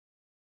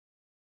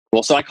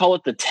Well, so I call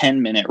it the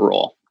 10-minute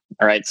rule.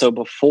 All right. So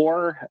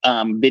before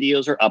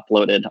videos are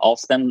uploaded, I'll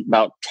spend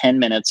about 10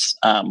 minutes.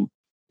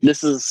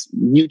 This is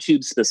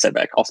YouTube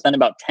specific. I'll spend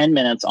about 10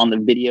 minutes on the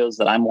videos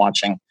that I'm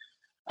watching,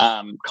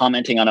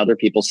 commenting on other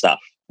people's stuff,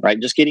 right?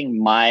 Just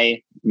getting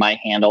my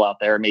handle out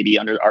there, maybe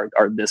under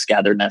our This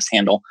Gathered Nest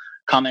handle,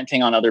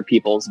 commenting on other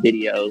people's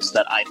videos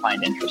that I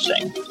find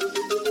interesting.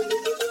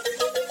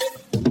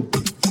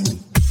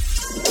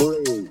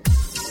 3,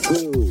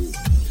 2,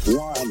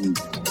 1,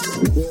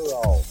 0.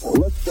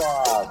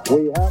 Liftoff.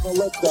 We have a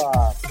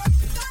liftoff.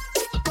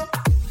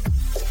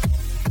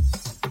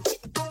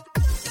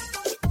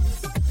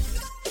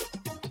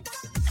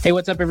 Hey,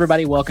 what's up,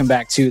 everybody? Welcome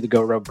back to the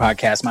Go Rogue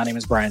podcast. My name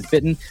is Brian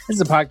Fitton. This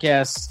is a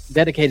podcast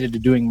dedicated to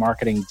doing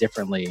marketing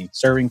differently,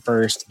 serving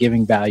first,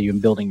 giving value,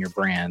 and building your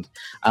brand.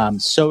 I'm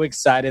so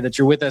excited that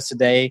you're with us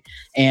today.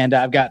 And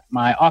I've got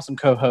my awesome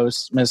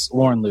co-host, Miss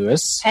Lauren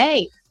Lewis.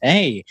 Hey.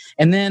 Hey.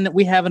 And then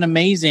we have an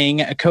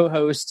amazing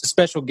co-host,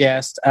 special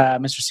guest,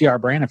 Mr. CR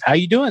Braniff. How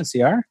you doing,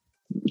 CR?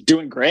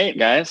 Doing great,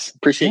 guys.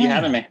 Appreciate you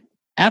having me.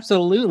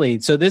 Absolutely.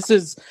 So this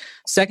is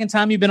second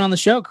time you've been on the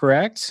show,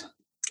 correct?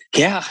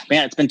 Yeah,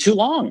 man, it's been too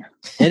long.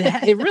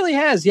 It really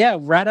has. Yeah,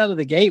 right out of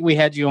the gate, we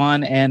had you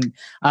on, and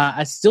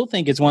I still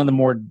think it's one of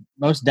the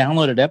most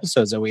downloaded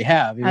episodes that we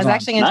have. I was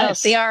actually going to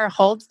tell CR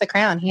holds the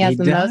crown. He has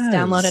the most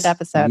downloaded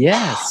episode.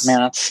 Yes,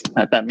 man,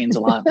 that means a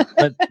lot.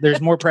 But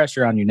there's more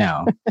pressure on you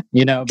now.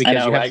 You know, because I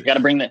know, right? Got to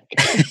bring the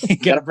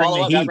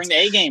follow up. Got to bring the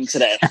A game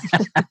today.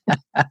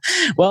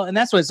 Well, and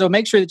that's what. So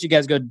make sure that you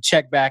guys go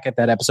check back at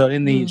that episode.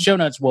 In the show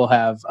notes, we'll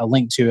have a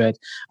link to it.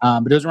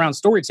 But it was around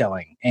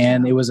storytelling,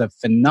 and it was a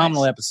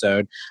phenomenal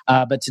episode.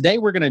 But today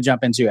we're going to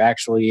jump into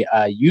actually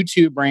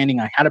YouTube branding,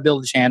 on how to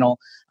build a channel.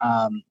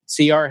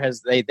 CR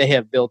they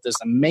have built this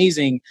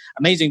amazing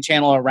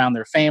channel around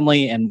their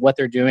family and what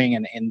they're doing,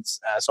 and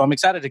so I'm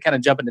excited to kind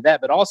of jump into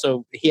that. But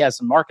also he has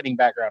some marketing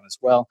background as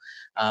well,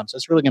 so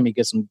it's really going to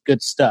be some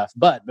good stuff.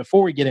 But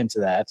before we get into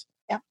that,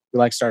 we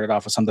like to start it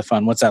off with something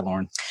fun. What's that,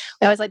 Lauren?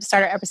 We always like to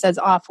start our episodes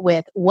off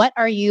with, what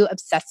are you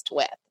obsessed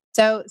with?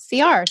 So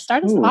CR,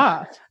 start us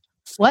off.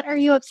 What are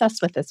you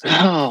obsessed with this week?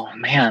 Oh,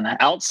 man.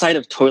 Outside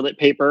of toilet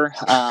paper,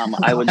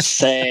 I would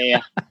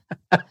say...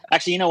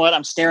 Actually, you know what?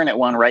 I'm staring at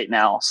one right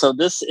now. So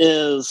this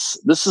is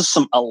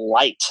a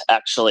light,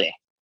 actually.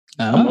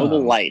 A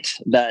mobile light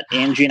that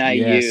Angie and I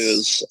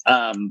use.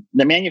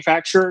 The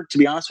manufacturer, to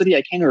be honest with you,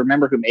 I can't even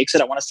remember who makes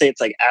it. I want to say it's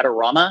like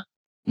Adorama,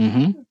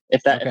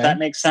 if that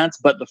makes sense.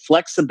 But the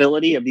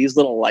flexibility of these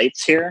little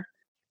lights here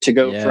to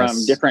go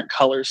from different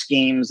color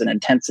schemes and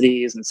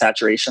intensities and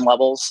saturation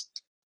levels,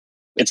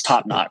 it's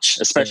top notch,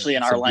 especially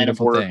in our line of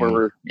work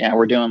where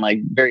we're doing like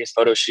various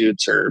photo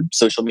shoots or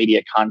social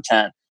media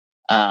content.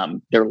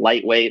 They're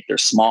lightweight, they're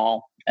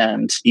small,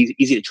 and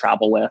easy to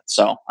travel with.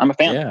 So I'm a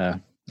fan. Yeah,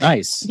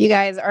 nice. You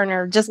guys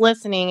are just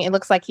listening. It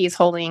looks like he's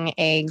holding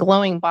a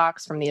glowing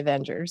box from the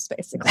Avengers,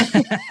 basically.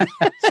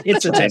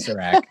 It's a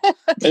Tesseract.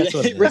 That's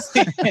what it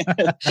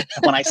is.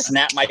 When I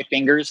snap my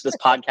fingers, this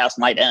podcast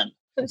might end.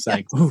 It's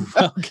like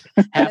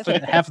half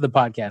of the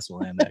podcast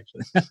will end,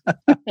 actually.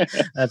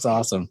 That's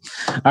awesome.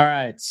 All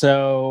right.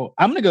 So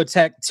I'm going to go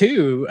tech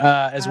too,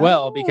 as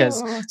well,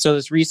 because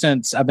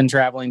I've been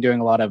traveling, doing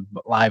a lot of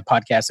live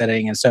podcast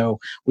editing. And so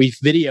we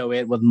video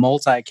it with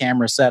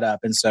multi-camera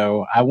setup. And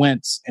so I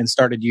went and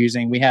started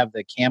we have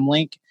the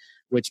CamLink,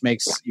 which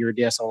makes your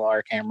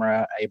DSLR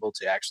camera able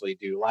to actually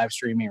do live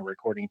streaming or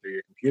recording through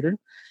your computer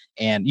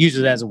and use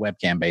it as a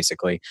webcam,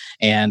 basically.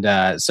 And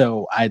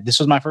so this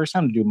was my first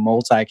time to do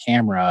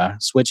multi-camera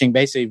switching,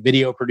 basically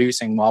video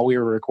producing while we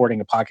were recording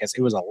a podcast.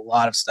 It was a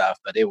lot of stuff,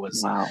 but it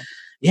was,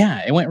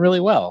 it went really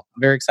well.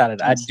 I'm very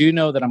excited. I do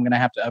know that I'm going to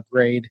have to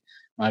upgrade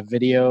my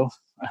video,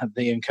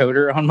 the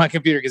encoder on my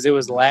computer, because it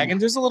was lagging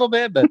just a little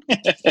bit, but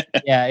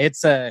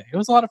it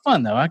was a lot of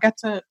fun though. I got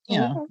to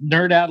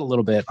nerd out a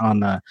little bit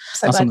on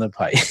some of the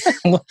pipe.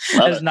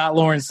 That's not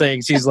Lauren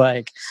saying. She's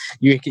like,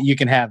 you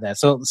can have that.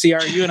 So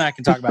CR, you and I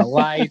can talk about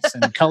lights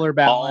and color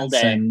balance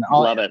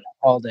love it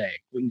all day.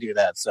 We can do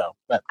that. So,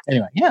 but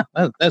anyway,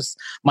 that's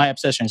my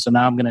obsession. So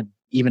now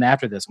even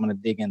after this, I'm going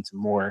to dig into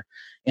more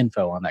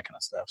info on that kind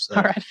of stuff. So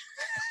all right,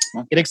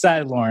 get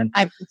excited, Lauren.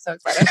 I'm so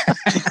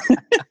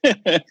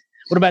excited.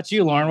 What about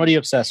you, Lauren? What are you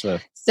obsessed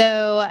with?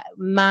 So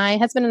my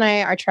husband and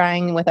I are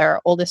trying with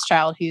our oldest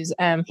child, who's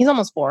he's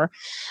almost 4,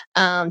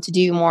 to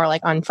do more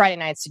like on Friday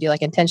nights to do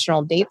like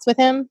intentional dates with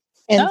him.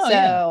 And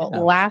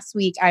last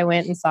week I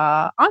went and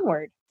saw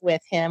Onward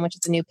with him, which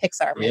is a new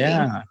Pixar movie.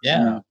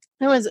 Yeah.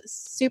 It was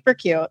super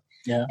cute.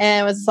 Yeah.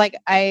 And it was like,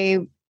 I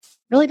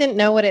really didn't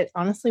know what it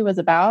honestly was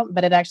about,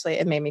 but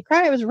it made me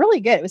cry. It was really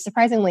good. It was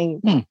surprisingly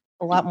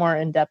a lot more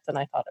in depth than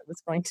I thought it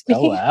was going to be.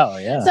 Oh, wow.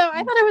 Yeah. So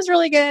I thought it was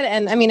really good.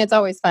 And I mean, it's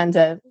always fun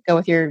to go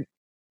with your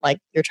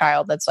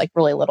child that's like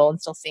really little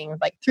and still seeing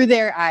like through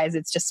their eyes.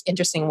 It's just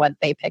interesting what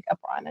they pick up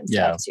on and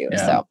stuff too.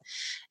 Yeah. So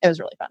it was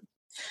really fun.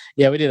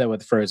 Yeah, we did that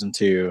with Frozen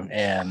 2.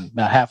 And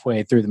about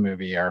halfway through the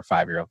movie, our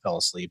 5-year-old fell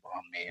asleep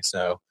on me.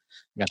 So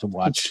got to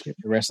watch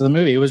the rest of the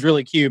movie. It was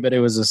really cute, but it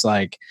was just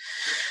like,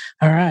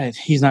 all right,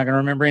 he's not going to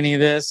remember any of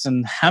this.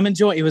 And I'm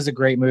enjoying it. Was a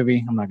great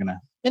movie. I'm not going to.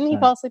 Didn't he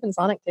fall asleep in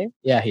Sonic too?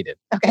 Yeah, he did.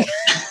 Okay.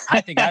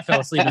 I think I fell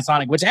asleep in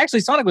Sonic, which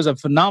actually Sonic was a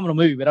phenomenal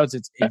movie, but I was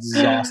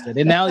exhausted.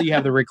 And now you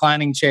have the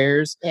reclining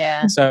chairs.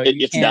 Yeah. So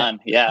it's done.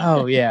 Yeah.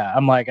 Oh, yeah.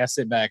 I'm like, I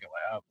sit back and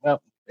like, oh,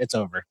 well, it's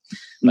over.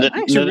 But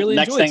I actually really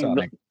enjoyed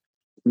Sonic.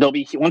 There'll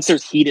be, once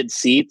there's heated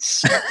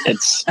seats,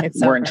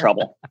 we're in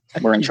trouble.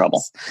 We're in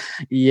trouble.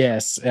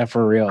 Yes,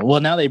 for real.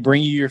 Well, now they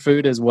bring you your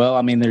food as well.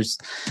 I mean,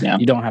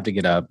 you don't have to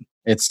get up.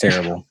 It's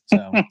terrible.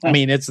 So, I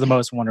mean, it's the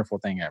most wonderful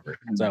thing ever.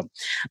 So,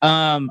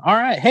 all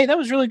right. Hey, that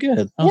was really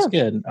good. That was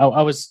good.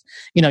 I was,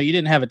 you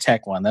didn't have a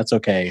tech one. That's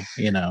okay.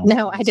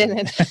 No, I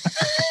didn't.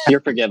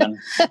 You're forgiven.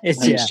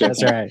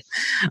 That's right.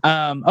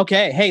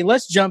 Okay. Hey,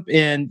 let's jump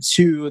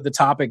into the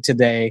topic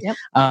today. Yep.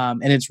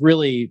 And it's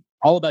really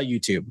all about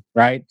YouTube,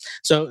 right?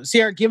 So,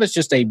 Sierra, give us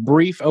just a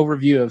brief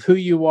overview of who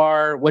you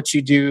are, what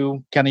you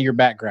do, kind of your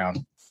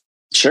background.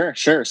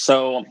 Sure.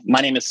 So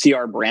my name is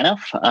C.R.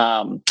 Braniff.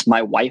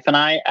 My wife and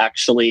I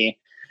actually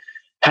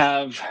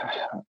have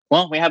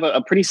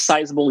a pretty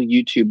sizable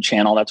YouTube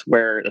channel. That's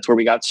where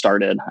we got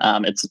started.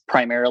 It's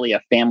primarily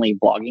a family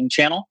blogging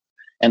channel.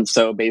 And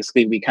so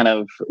basically we kind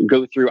of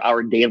go through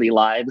our daily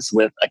lives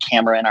with a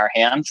camera in our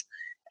hands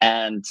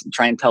and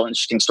try and tell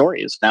interesting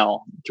stories.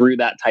 Now, through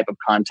that type of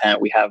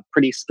content, we have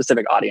pretty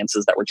specific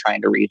audiences that we're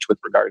trying to reach with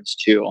regards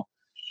to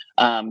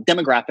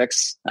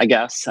demographics, I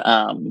guess.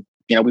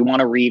 We want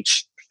to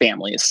reach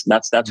families.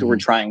 That's who we're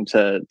trying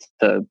to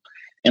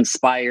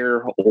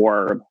inspire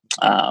or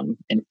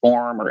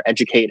inform or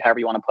educate,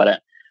 however you want to put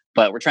it.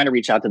 But we're trying to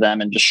reach out to them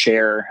and just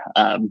share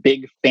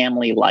big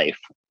family life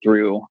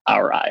through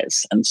our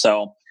eyes. And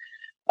so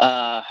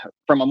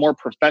from a more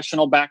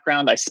professional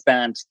background, I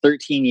spent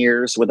 13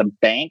 years with a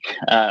bank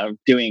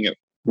doing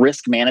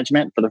risk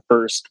management for the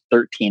first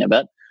 13 of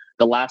it.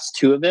 The last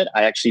 2 of it,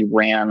 I actually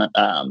ran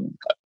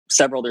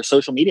several of their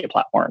social media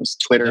platforms,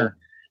 Twitter,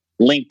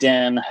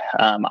 LinkedIn,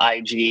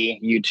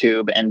 IG,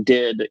 YouTube, and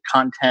did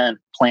content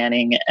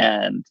planning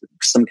and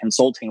some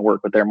consulting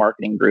work with their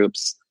marketing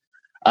groups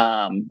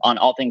on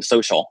all things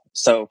social.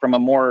 So from a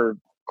more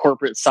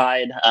corporate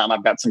side,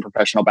 I've got some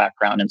professional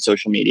background in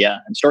social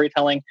media and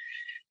storytelling.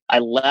 I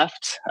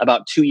left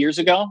about 2 years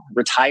ago,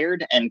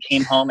 retired, and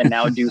came home and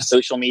now do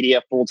social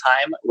media full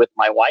time with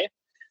my wife.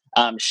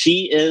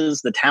 She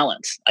is the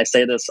talent. I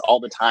say this all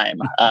the time.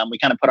 We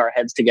kind of put our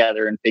heads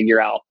together and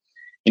figure out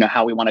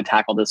how we want to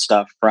tackle this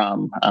stuff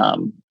from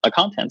a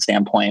content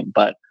standpoint.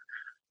 But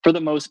for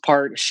the most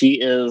part,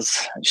 she's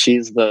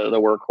the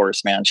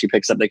workhorse, man. She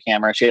picks up the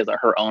camera. She has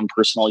her own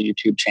personal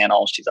YouTube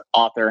channel. She's an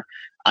author.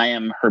 I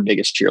am her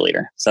biggest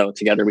cheerleader. So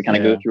together we kind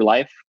of go through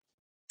life,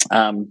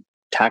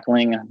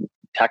 tackling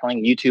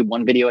YouTube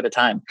one video at a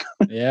time.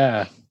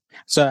 Yeah.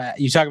 So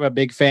you talk about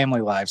big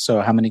family life.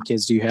 So how many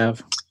kids do you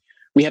have?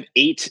 We have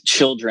 8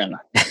 children.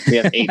 We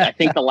have 8. I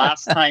think the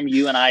last time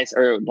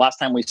last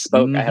time we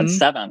spoke, I had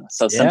 7.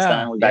 So since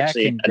then, we've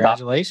actually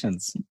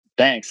congratulations.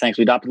 Thanks.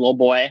 We adopted a little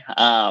boy.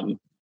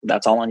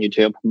 That's all on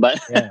YouTube.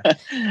 But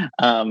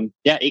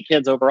 8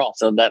 kids overall.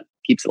 So that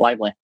keeps it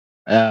lively.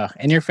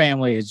 And your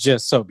family is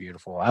just so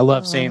beautiful. I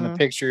love seeing the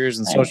pictures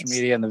and social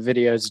media and the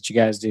videos that you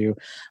guys do.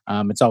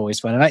 It's always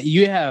fun. And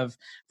you have,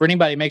 for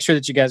anybody, make sure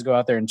that you guys go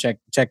out there and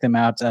check them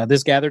out.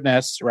 This Gathered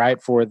Nest, right,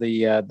 for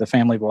the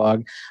family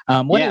blog.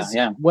 What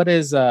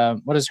is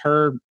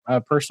her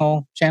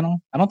personal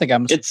channel? I don't think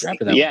I'm subscribed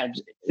to that. Yeah,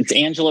 it's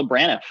Angela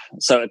Braniff.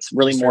 So it's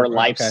really more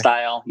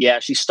lifestyle. Okay. Yeah,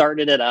 she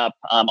started it up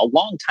a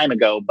long time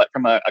ago, but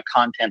from a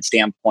content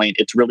standpoint,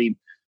 it's really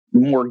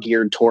more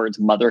geared towards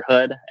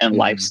motherhood and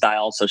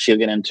lifestyle. So she'll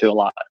get into a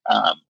lot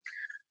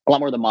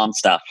more of the mom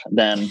stuff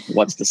than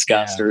what's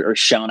discussed or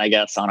shown, I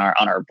guess, on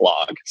our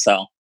blog.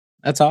 So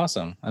that's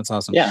awesome.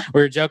 Yeah.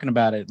 We were joking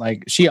about it.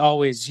 Like she's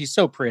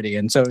so pretty.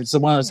 And so it's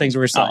one of those things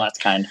where it's like, that's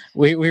kind.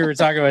 We were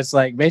talking about, it's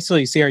like,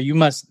 basically, Sierra, you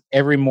must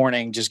every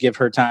morning just give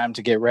her time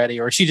to get ready,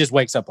 or she just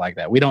wakes up like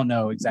that. We don't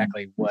know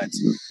exactly what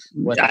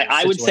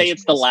I would say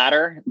it's the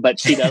latter, but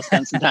she does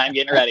spend some time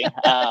getting ready.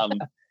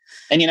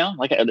 And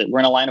we're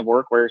in a line of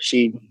work where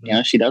she,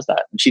 she does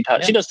that. And she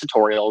does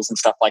tutorials and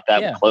stuff like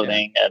that with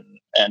clothing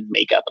and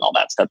makeup and all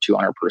that stuff too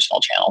on her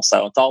personal channel.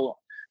 So it's all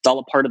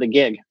a part of the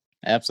gig.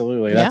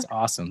 Absolutely. That's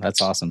awesome.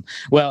 That's awesome.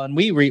 Well, and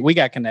we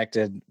got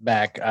connected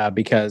back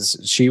because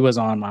she was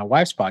on my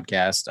wife's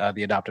podcast,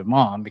 The Adoptive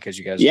Mom, because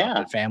you guys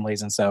adopted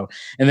families. And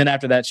then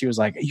after that, she was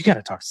like, you got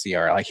to talk to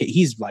CR. Like,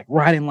 he's like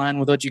right in line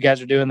with what you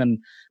guys are doing. And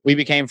we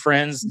became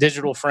friends,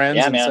 digital friends.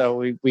 Yeah, and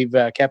so we've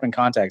kept in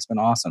contact. It's been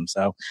awesome.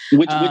 So,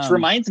 which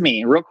reminds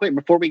me real quick,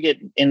 before we get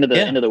into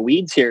the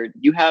weeds here,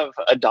 you have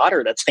a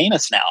daughter that's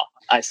famous now.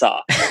 I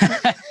saw.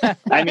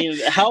 I mean,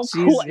 how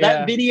cool.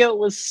 That video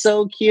was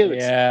so cute.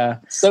 Yeah.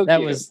 So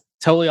that cute.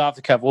 totally off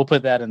the cuff. We'll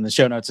put that in the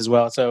show notes as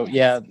well. So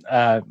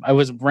I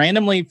was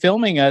randomly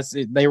filming us.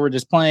 They were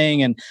just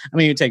playing, and I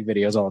mean, we take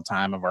videos all the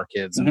time of our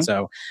kids. And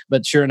so,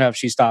 but sure enough,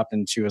 she stopped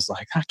and she was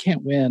like, I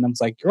can't win. I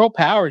was like, girl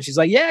power. And she's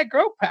like, yeah,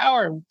 girl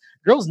power.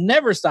 Girls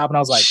never stop. And I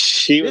was like,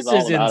 she was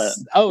all about it.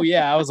 Oh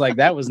yeah. I was like,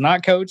 that was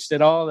not coached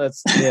at all.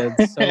 That's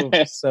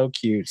so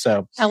cute.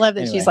 So I love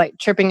that she's like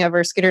tripping over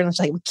a scooter and she's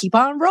like, keep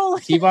on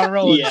rolling. Keep on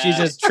rolling. Yeah. She's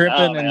just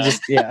tripping and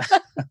just,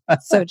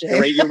 So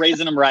Jay. You're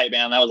raising them right,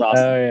 man. That was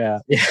awesome. Oh yeah.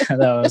 Yeah.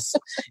 That was,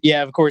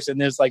 of course.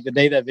 And there's like the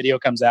day that video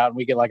comes out and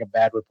we get like a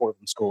bad report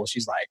from school.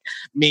 She's like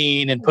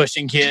mean and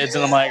pushing kids.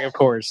 And I'm like, of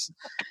course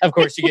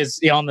she gets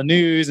on the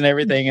news and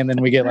everything. And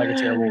then we get like a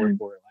terrible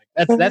report.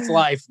 That's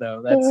life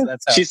though.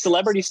 That's how she's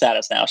celebrity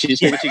status now.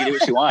 She's figured she can do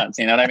what she wants.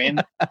 You know what I mean?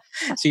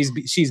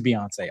 She's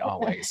Beyonce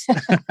always.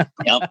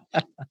 Yep.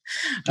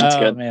 That's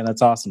good, man.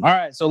 That's awesome. All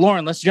right, so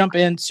Lauren, let's jump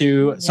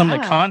into some of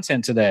the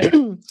content today.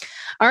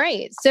 All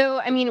right. So,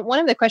 I mean, one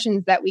of the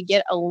questions that we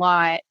get a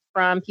lot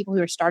from people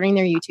who are starting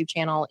their YouTube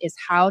channel is,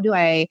 how do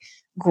I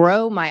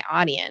grow my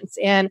audience?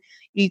 And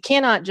you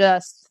cannot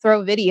just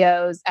throw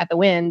videos at the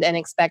wind and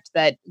expect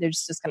that they're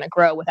just going to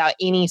grow without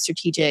any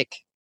strategic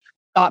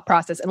thought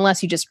process,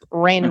 unless you just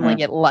randomly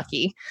get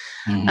lucky.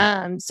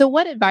 So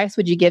what advice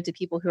would you give to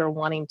people who are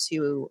wanting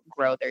to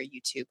grow their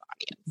YouTube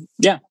audience?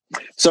 Yeah.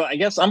 So I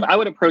guess I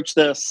would approach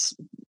this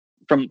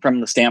from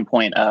the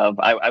standpoint of,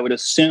 I would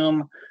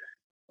assume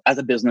as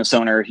a business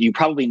owner, you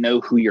probably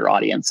know who your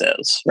audience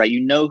is, right? You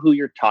know who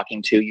you're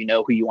talking to, you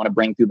know who you want to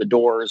bring through the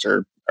doors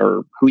or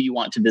who you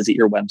want to visit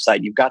your website.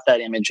 You've got that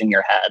image in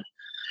your head.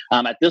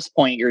 At this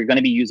point, you're going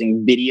to be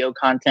using video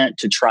content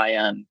to try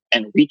and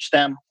reach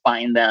them,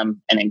 find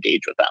them, and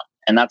engage with them.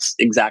 And that's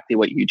exactly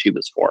what YouTube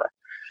is for.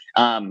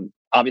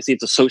 Obviously,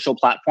 it's a social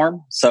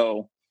platform.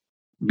 So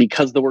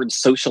because the word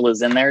social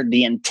is in there,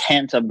 the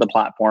intent of the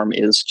platform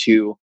is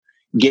to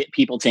get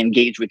people to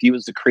engage with you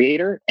as the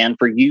creator and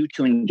for you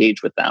to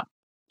engage with them,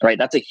 right?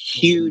 That's a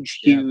huge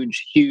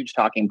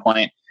talking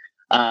point.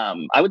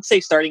 I would say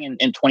starting in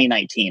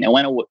 2019,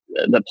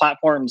 the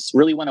platforms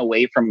really went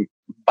away from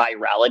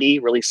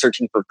virality, really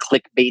searching for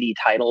clickbaity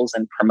titles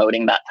and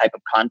promoting that type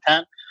of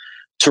content,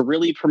 to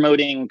really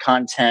promoting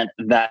content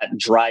that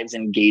drives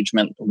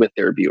engagement with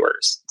their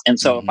viewers. And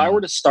so if I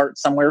were to start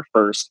somewhere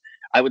first,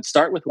 I would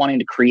start with wanting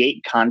to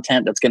create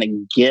content that's going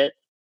to get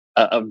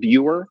a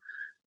viewer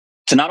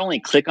to not only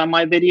click on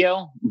my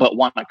video, but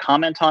want to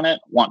comment on it,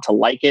 want to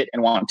like it,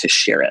 and want to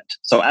share it.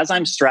 So as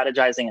I'm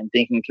strategizing and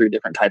thinking through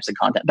different types of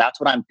content, that's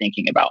what I'm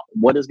thinking about.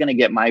 What is going to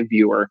get my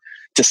viewer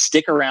to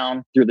stick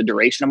around through the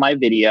duration of my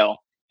video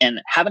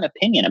and have an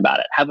opinion about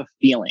it, have a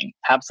feeling,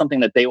 have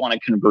something that they want to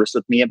converse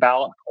with me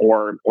about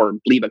or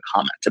leave a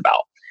comment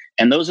about.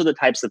 And those are the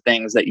types of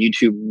things that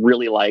YouTube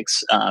really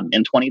likes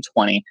in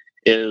 2020,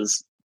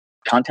 is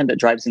content that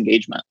drives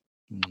engagement.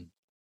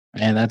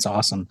 And that's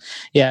awesome.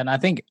 Yeah. And I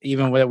think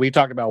even when we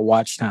talked about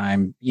watch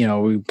time,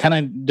 we kind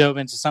of dove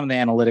into some of the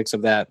analytics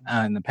of that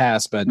in the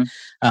past, but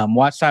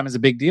watch time is a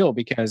big deal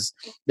because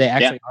they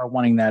actually are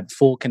wanting that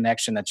full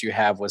connection that you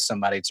have with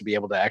somebody, to be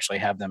able to actually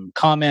have them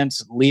comment,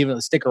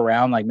 stick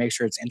around, like make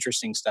sure it's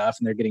interesting stuff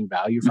and they're getting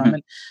value from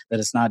it, that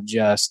it's not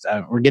just,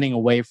 we're getting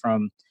away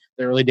from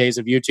the early days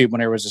of YouTube when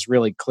it was just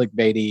really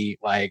clickbaity,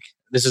 like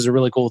this is a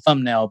really cool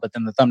thumbnail, but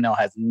then the thumbnail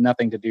has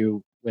nothing to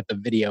do with the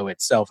video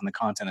itself and the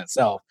content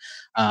itself.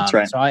 That's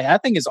right. So I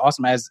think it's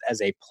awesome as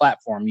a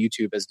platform.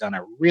 YouTube has done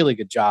a really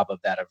good job of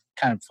that, of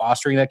kind of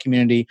fostering that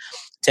community,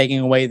 taking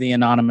away the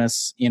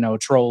anonymous,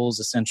 trolls,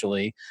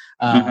 essentially,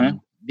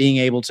 being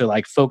able to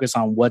like focus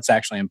on what's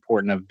actually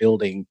important, of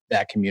building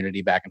that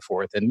community back and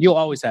forth. And you'll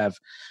always have,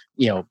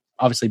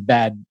 obviously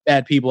bad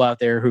people out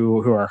there who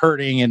are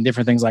hurting and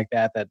different things like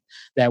that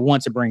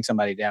want to bring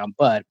somebody down.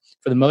 But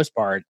for the most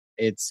part,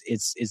 it's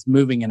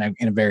moving in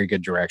a very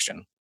good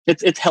direction.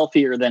 It's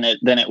healthier than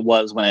it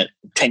was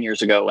 10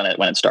 years ago when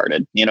it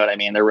started. You know what I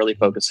mean? They're really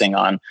focusing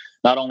on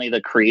not only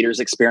the creator's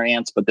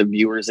experience, but the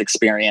viewer's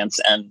experience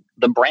and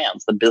the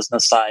brands, the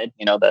business side,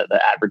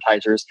 the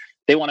advertisers.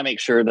 They want to make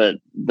sure that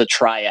the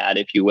triad,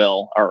 if you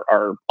will,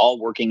 are all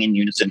working in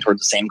unison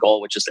towards the same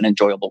goal, which is an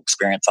enjoyable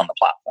experience on the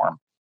platform.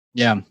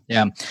 Yeah.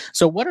 Yeah.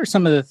 So what are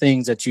some of the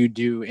things that you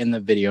do in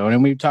the video?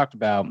 And we've talked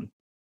about,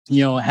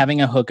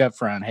 having a hook up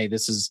front. Hey,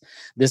 this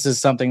is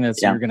something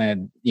that's you're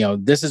going to,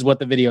 this is what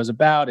the video is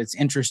about. It's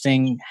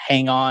interesting.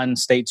 Hang on,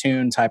 stay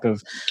tuned type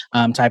of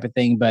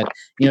thing. But,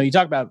 you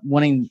talk about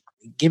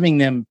giving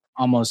them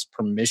almost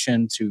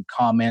permission to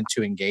comment,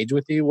 to engage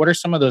with you. What are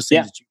some of those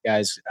things that you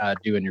guys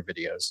do in your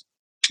videos?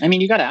 I mean,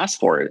 you got to ask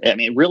for it. I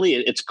mean, really,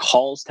 it's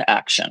calls to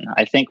action.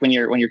 I think when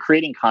you're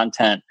creating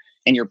content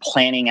and you're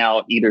planning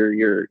out either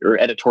your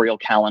editorial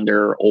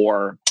calendar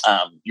or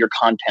your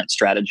content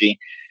strategy,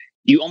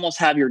 you almost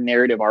have your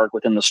narrative arc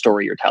within the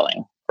story you're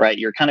telling, right?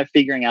 You're kind of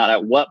figuring out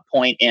at what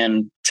point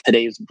in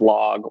today's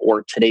vlog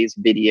or today's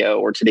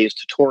video or today's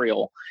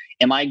tutorial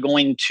am I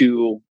going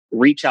to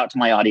reach out to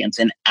my audience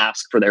and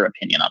ask for their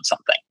opinion on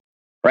something,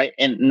 right?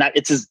 And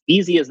it's as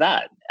easy as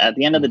that. At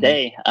the end of the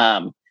day,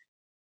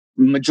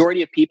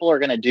 majority of people are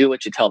going to do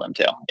what you tell them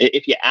to.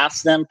 If you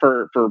ask them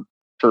for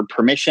for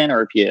permission,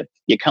 or if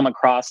you come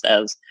across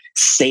as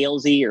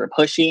salesy or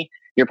pushy,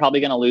 you're probably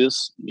going to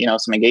lose,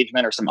 some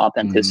engagement or some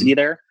authenticity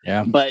there.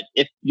 Yeah. But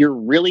if you're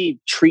really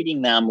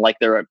treating them like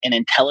they're an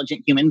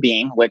intelligent human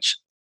being, which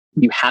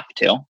you have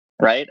to,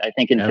 right? I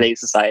think in today's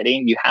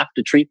society, you have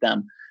to treat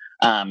them,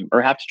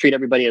 or have to treat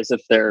everybody as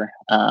if they're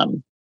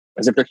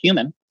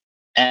human.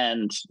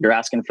 And you're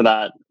asking for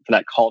that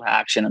call to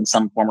action in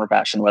some form or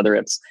fashion, whether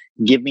it's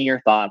give me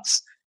your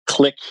thoughts,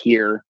 click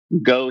here,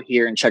 go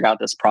here and check out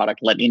this product.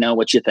 Let me know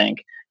what you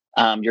think.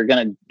 You're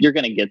gonna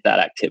get that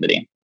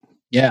activity.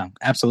 Yeah,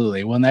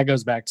 absolutely. Well, and that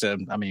goes back to,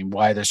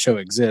 why the show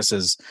exists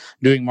is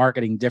doing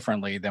marketing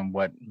differently than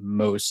what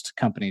most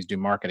companies do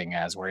marketing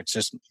as, where it's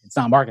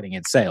not marketing,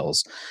 it's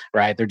sales,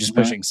 right? They're just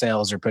pushing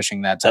sales or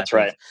pushing that type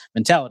of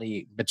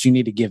mentality, but you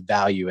need to give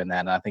value in that.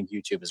 And I think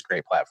YouTube is a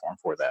great platform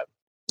for that.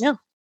 Yeah.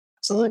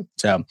 Absolutely.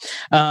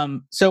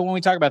 So when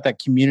we talk about that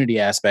community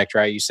aspect,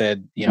 right, you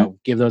said,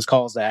 give those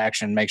calls to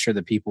action, make sure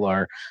that people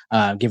are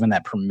given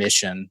that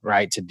permission,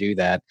 right, to do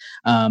that.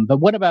 But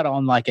what about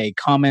on like a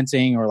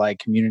commenting or like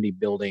community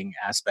building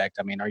aspect?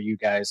 Are you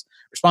guys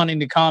responding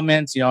to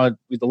comments? A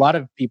lot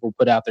of people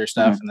put out their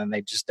stuff and then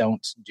they just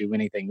don't do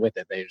anything with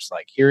it. They just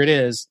like, here it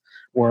is,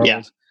 world,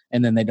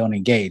 and then they don't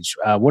engage.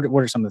 What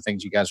are some of the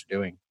things you guys are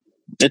doing?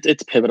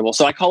 It's pivotal.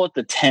 So I call it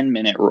the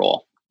 10-minute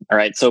rule. All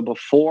right. So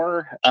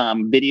before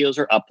videos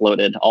are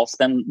uploaded, I'll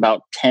spend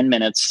about 10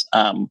 minutes.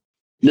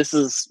 This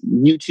is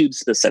YouTube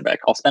specific.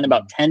 I'll spend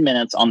about 10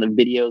 minutes on the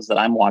videos that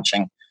I'm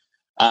watching,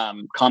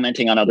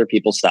 commenting on other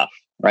people's stuff,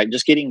 right?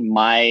 Just getting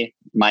my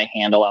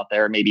handle out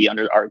there, maybe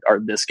under our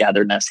This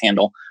Gathered Nest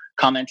handle,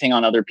 commenting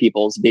on other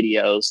people's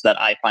videos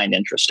that I find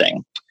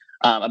interesting.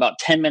 About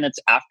 10 minutes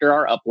after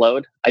our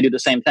upload, I do the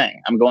same thing.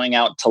 I'm going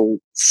out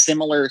to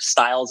similar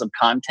styles of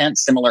content,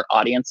 similar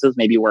audiences,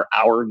 maybe where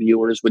our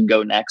viewers would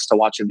go next to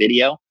watch a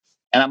video.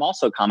 And I'm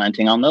also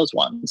commenting on those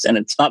ones. And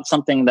it's not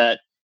something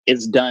that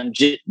is done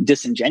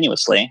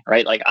disingenuously,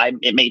 right? Like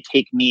it may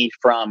take me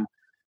from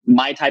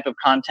my type of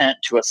content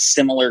to a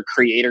similar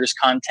creator's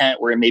content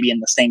where it may be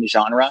in the same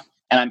genre,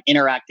 and I'm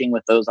interacting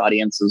with those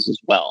audiences as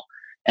well.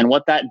 And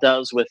what that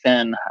does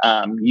within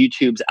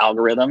YouTube's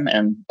algorithm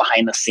and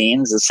behind the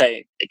scenes is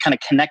it kind of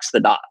connects the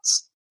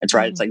dots. It's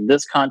right. It's like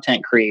this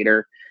content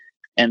creator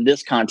and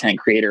this content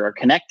creator are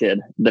connected.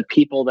 The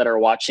people that are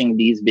watching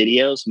these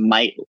videos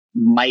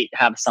might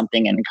have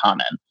something in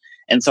common.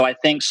 And so I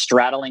think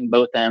straddling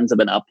both ends of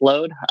an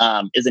upload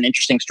is an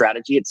interesting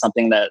strategy. It's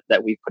something that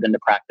we've put into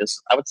practice,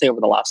 I would say,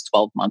 over the last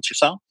 12 months or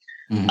so.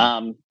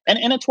 And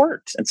it's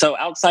worked. And so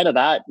outside of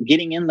that,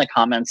 getting in the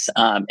comments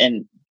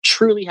and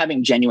truly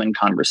having genuine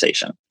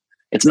conversation.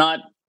 It's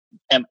not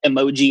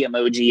emoji,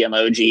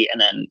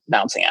 and then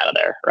bouncing out of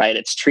there, right?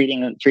 It's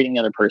treating the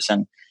other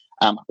person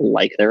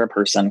like they're a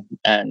person,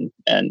 and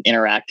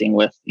interacting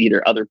with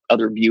either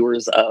other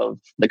viewers of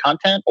the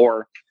content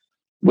or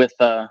with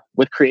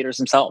creators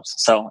themselves.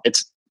 So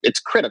it's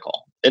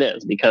critical. It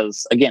is,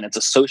 because again, it's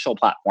a social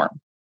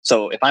platform.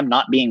 So if I'm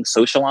not being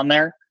social on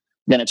there,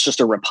 then it's just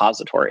a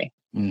repository.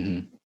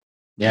 Mm-hmm.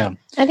 Yeah.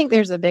 I think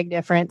there's a big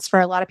difference for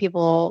a lot of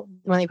people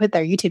when they put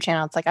their YouTube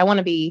channel. It's like, I want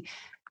to be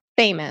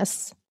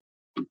famous.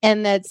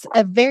 And that's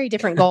a very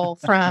different goal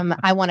from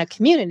I want a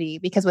community,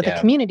 because with a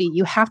community,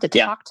 you have to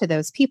talk to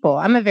those people.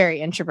 I'm a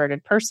very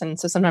introverted person,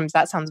 so sometimes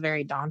that sounds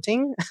very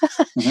daunting.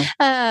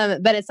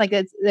 But it's like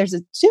there's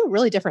two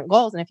really different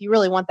goals. And if you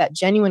really want that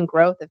genuine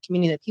growth of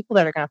community, the people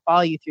that are going to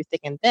follow you through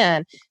thick and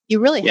thin, you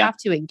really have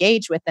to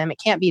engage with them. It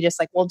can't be just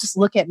like, well, just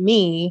look at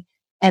me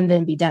and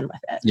then be done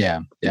with it. Yeah.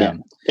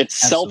 It's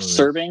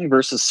self-serving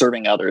versus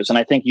serving others. And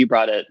I think you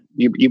brought it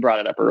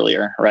up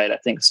earlier, right? I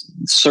think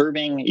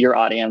serving your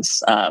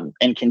audience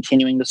and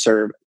continuing to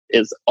serve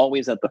is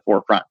always at the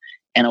forefront.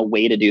 And a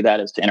way to do that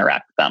is to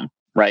interact with them,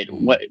 right?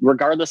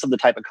 Regardless of the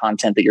type of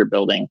content that you're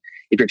building,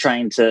 if you're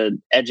trying to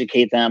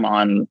educate them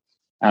on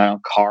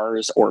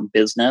cars or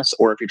business,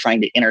 or if you're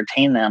trying to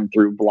entertain them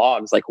through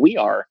blogs like we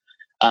are,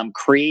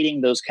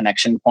 creating those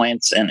connection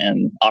points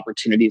and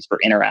opportunities for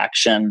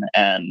interaction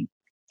and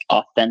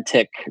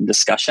authentic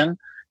discussion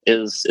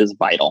is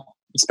vital,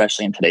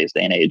 especially in today's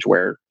day and age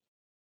where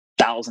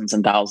thousands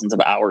and thousands of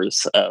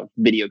hours of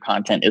video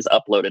content is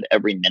uploaded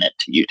every minute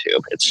to YouTube.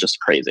 It's just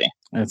crazy.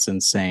 That's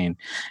insane.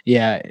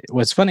 Yeah.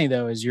 What's funny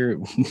though is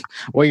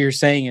what you're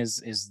saying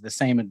is the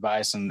same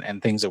advice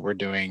and things that we're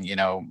doing.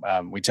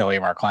 We tell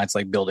our clients,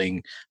 like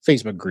building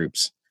Facebook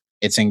groups.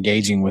 It's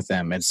engaging with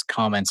them. It's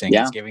commenting.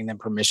 It's giving them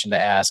permission to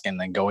ask,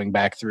 and then going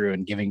back through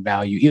and giving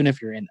value. Even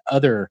if you're in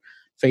other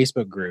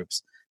Facebook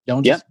groups,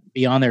 don't just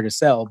be on there to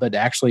sell, but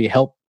actually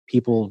help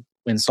people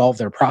and solve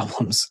their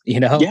problems,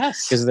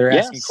 Yes. Because they're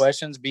asking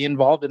questions, be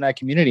involved in that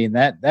community. And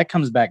that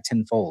comes back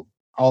tenfold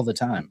all the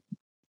time.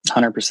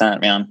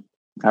 100%, man.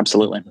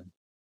 Absolutely.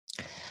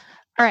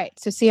 All right.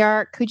 So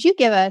CR, could you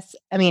give us,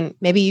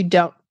 maybe you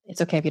don't,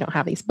 it's okay if you don't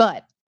have these,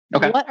 but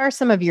what are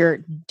some of your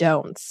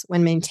don'ts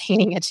when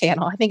maintaining a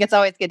channel? I think it's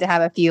always good to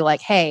have a few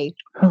like, hey,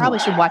 probably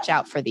should watch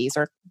out for these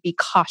or be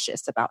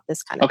cautious about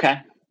this kind of thing.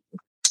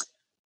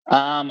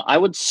 I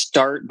would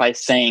start by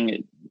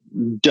saying,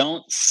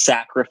 don't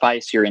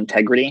sacrifice your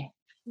integrity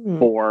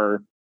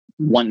for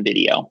one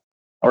video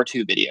or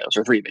two videos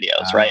or three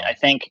videos, right? I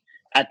think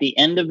at the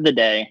end of the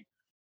day,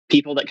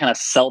 people that kind of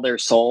sell their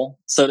soul,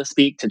 so to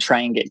speak, to try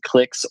and get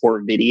clicks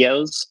or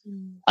videos,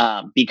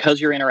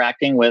 because you're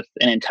interacting with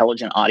an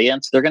intelligent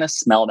audience, they're going to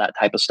smell that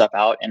type of stuff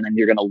out, and then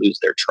you're going to lose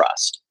their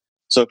trust.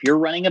 So if you're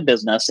running a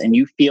business and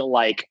you feel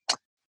like,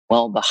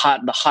 well, the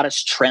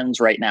hottest trends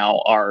right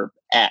now are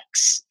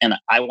X, and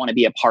I want to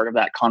be a part of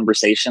that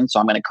conversation, so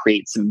I'm going to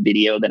create some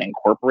video that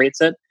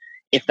incorporates it.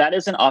 If that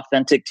isn't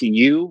authentic to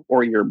you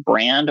or your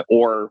brand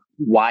or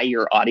why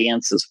your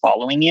audience is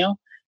following you,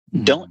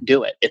 don't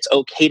do it. It's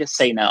okay to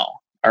say no.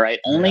 All right.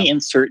 Only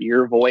insert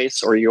your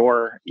voice or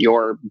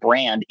your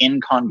brand in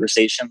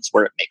conversations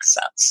where it makes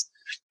sense.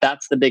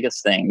 That's the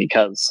biggest thing,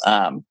 because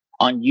on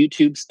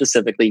YouTube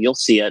specifically, you'll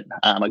see it.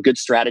 A good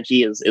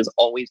strategy is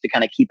always to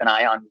kind of keep an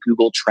eye on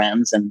Google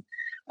Trends, and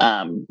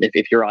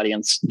if your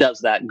audience does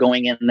that,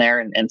 going in there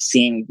and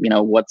seeing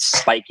what's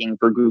spiking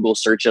for Google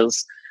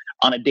searches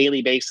on a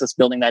daily basis,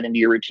 building that into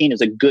your routine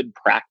is a good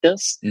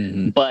practice.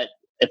 But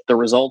if the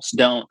results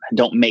don't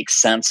make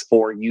sense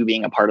for you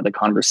being a part of the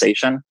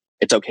conversation,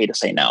 it's okay to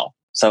say no.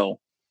 So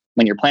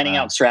when you're planning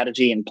out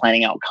strategy and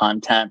planning out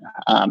content,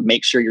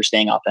 make sure you're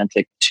staying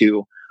authentic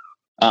to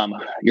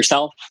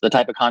yourself, the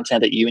type of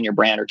content that you and your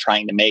brand are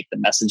trying to make, the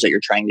message that you're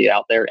trying to get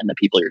out there, and the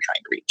people you're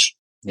trying to reach.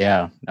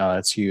 Yeah, no,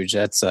 that's huge.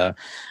 That's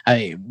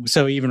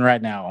so even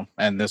right now,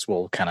 and this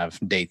will kind of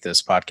date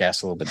this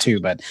podcast a little bit too,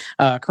 but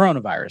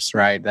coronavirus,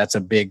 right? That's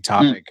a big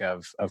topic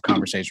of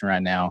conversation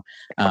right now.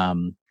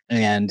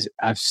 And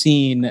I've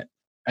seen,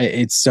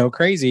 it's so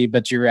crazy,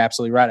 but you're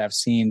absolutely right. I've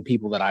seen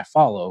people that I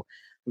follow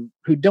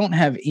who don't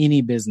have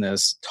any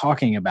business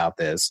talking about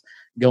this,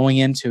 going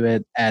into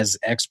it as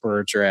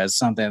experts or as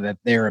something that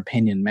their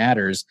opinion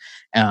matters.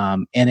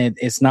 And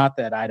it's not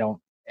that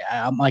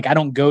I'm like, I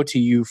don't go to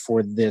you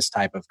for this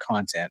type of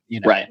content,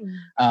 Right.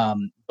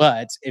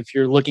 But if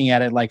you're looking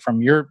at it like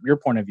from your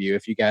point of view,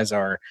 if you guys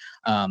are,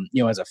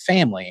 as a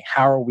family,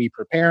 how are we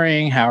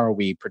preparing? How are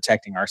we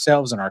protecting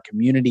ourselves and our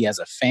community as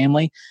a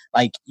family?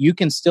 Like, you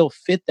can still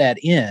fit that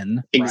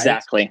in.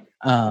 Exactly.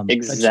 Right?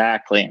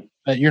 Exactly.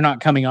 But you're not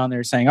coming on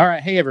there saying, all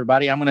right, hey,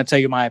 everybody, I'm going to tell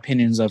you my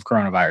opinions of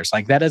coronavirus.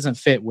 Like, that doesn't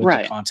fit with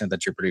the content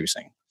that you're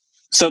producing.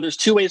 So there's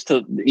two ways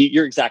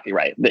you're exactly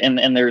right.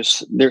 And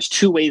there's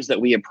two ways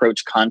that we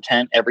approach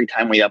content every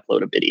time we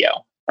upload a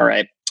video. All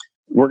right.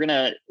 We're going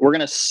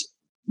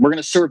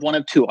to serve one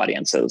of two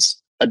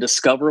audiences: a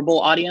discoverable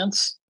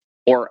audience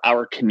or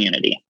our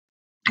community.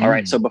 All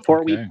right. So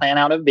before we plan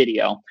out a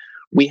video,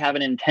 we have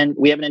an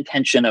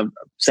intention of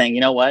saying,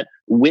 you know what,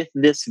 with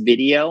this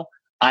video,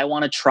 I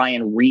want to try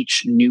and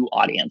reach new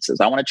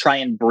audiences. I want to try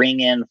and bring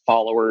in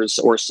followers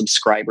or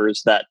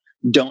subscribers that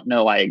don't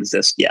know I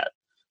exist yet.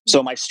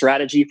 So my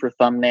strategy for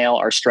thumbnail,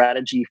 our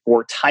strategy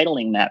for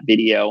titling that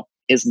video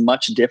is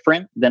much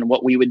different than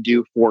what we would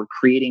do for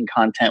creating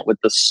content with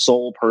the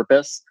sole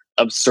purpose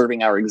of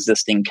serving our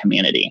existing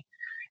community.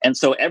 And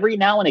so every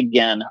now and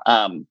again,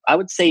 I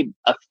would say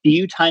a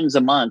few times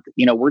a month,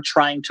 we're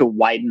trying to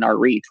widen our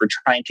reach. We're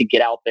trying to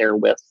get out there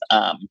with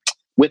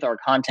our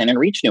content and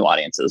reach new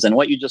audiences. And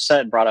what you just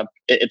said brought up,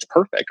 it's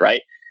perfect,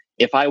 right?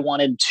 If I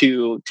wanted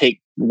to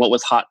take what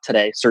was hot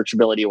today,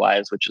 searchability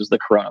wise, which is the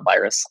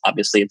coronavirus,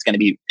 obviously it's going to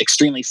be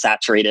extremely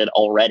saturated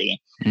already.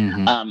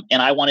 And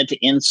I wanted to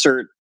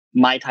insert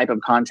my type of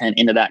content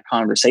into that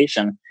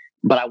conversation,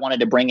 but I wanted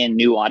to bring in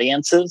new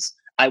audiences,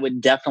 I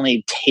would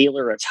definitely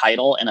tailor a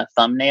title and a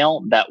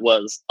thumbnail that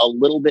was a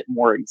little bit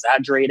more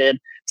exaggerated,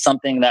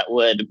 something that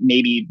would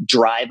maybe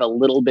drive a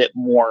little bit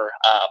more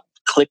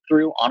click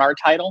through on our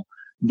title,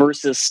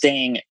 versus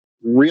staying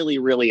really,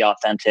 really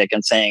authentic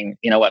and saying,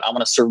 you know what, I want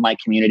to serve my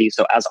community.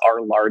 So as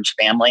our large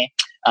family,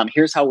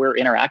 here's how we're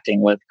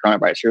interacting with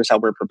coronavirus. Here's how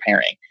we're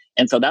preparing.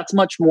 And so that's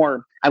much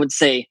more, I would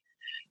say,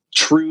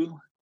 true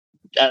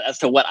as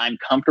to what I'm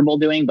comfortable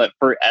doing. But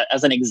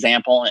as an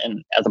example,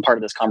 and as a part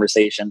of this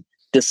conversation,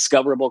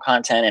 discoverable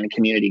content and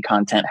community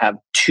content have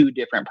two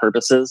different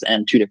purposes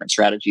and two different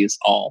strategies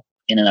all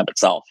in and of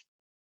itself.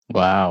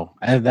 Wow.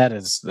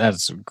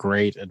 That's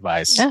great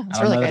advice. Yeah,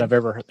 I don't know that I've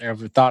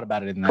ever thought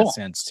about it in that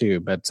sense too,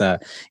 but yeah,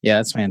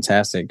 that's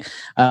fantastic.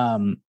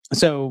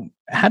 So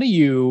how do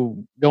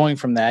you, going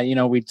from that,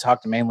 we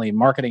talked to mainly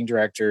marketing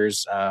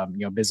directors,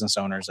 business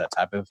owners, that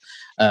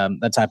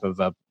type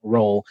of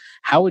role.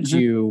 How would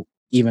you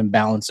even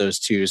balance those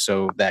two?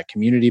 So that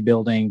community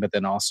building, but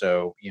then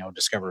also,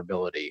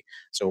 discoverability.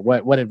 So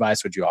what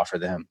advice would you offer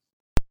them?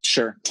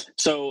 Sure.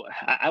 So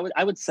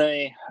I would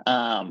say,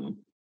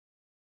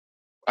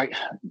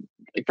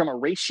 from a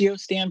ratio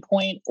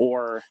standpoint,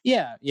 or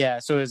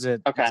so is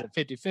it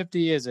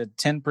 50-50? Is it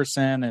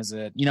 10%? Is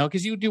it,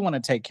 because you do want to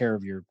take care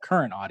of your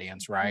current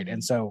audience, right?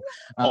 And so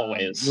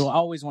you'll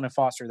always want to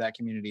foster that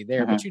community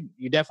there, but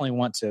you definitely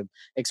want to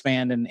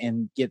expand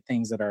and get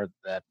things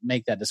that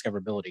make that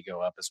discoverability go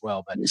up as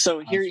well. But so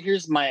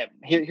here's my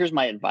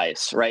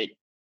advice, right?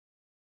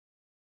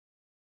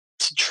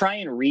 To try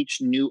and reach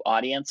new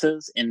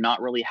audiences and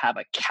not really have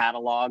a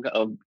catalog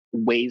of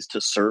ways to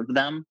serve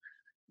them,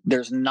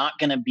 there's not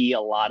going to be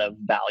a lot of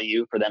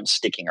value for them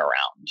sticking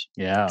around.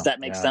 Yeah. Does that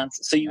make sense?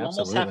 So you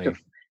almost have to,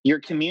 your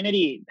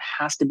community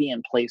has to be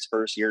in place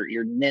first,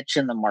 your niche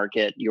in the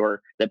market,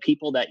 the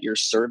people that you're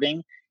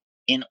serving,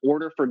 in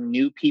order for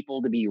new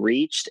people to be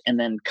reached, and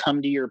then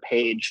come to your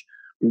page,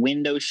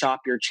 window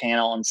shop your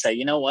channel and say,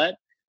 you know what?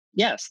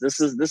 Yes, this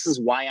is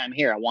why I'm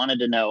here. I wanted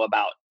to know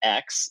about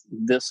X.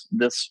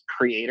 This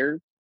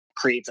creator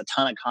creates a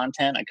ton of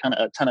content,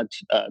 a ton of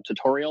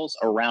tutorials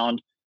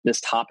around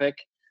this topic.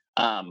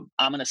 I'm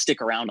going to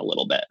stick around a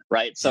little bit,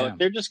 right? So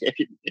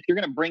if you're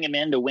going to bring them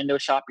in to window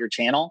shop your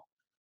channel,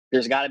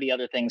 there's got to be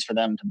other things for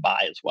them to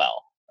buy as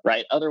well,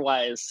 right?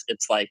 Otherwise,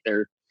 it's like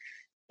there's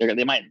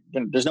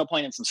no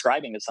point in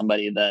subscribing to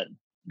somebody that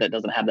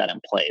doesn't have that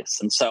in place.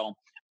 And so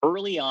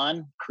early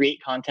on, create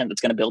content that's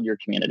going to build your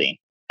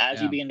community. As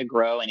you begin to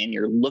grow and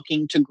you're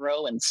looking to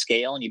grow and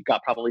scale, and you've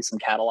got probably some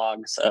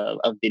catalogs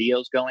of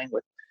videos going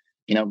with,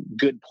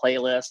 good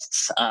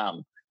playlists.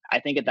 I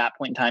think at that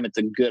point in time, it's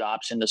a good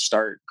option to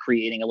start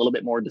creating a little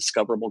bit more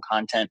discoverable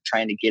content,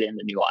 trying to get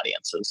into new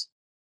audiences.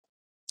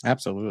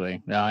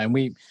 Absolutely. And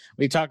we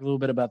talked a little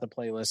bit about the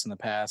playlist in the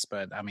past,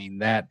 but I mean,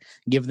 that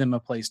give them a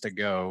place to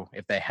go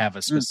if they have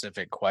a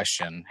specific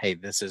question. Hey,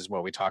 this is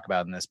what we talk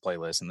about in this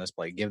playlist, in this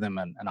play. Give them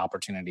an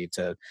opportunity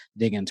to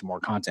dig into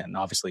more content. And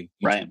obviously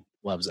YouTube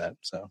loves that.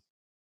 So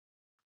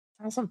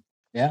awesome.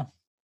 Yeah.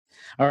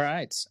 All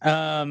right.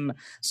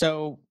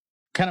 So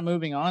kind of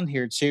moving on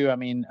here too. I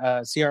mean,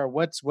 CR,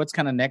 what's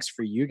kind of next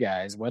for you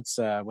guys? What's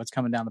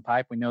coming down the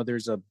pipe? We know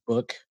there's a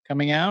book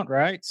coming out,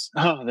 right?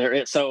 Oh, there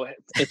is. So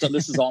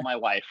this is all my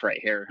wife right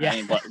here. Yeah. I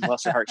mean,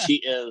 bless her heart.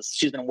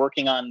 She's been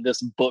working on this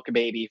book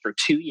baby for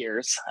 2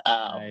 years.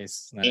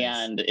 Nice.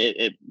 And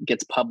it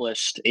gets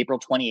published April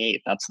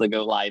 28th. That's the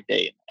go live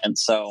date. And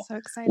so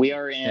we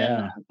are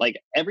in like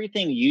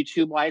everything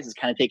YouTube wise is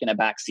kind of taking a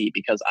back seat,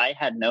 because I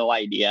had no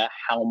idea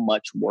how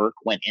much work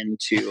went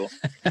into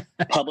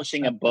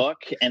publishing a book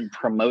and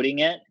promoting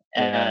it.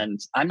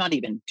 And I'm not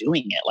even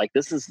doing it. Like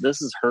this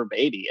is her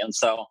baby. And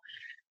so,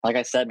 like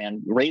I said,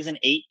 man, raising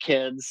 8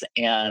 kids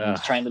and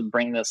trying to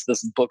bring this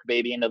book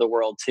baby into the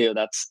world too.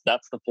 That's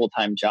the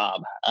full-time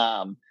job.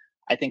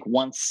 I think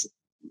once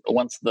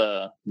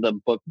the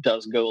book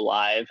does go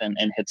live and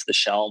hits the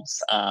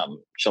shelves,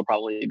 she'll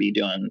probably be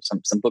doing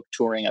some book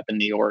touring up in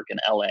New York and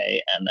LA,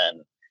 and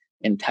then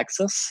in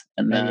Texas,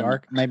 and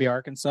maybe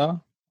Arkansas.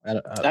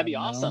 That'd be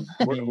awesome.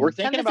 We're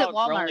thinking about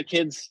throwing the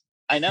kids.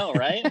 I know,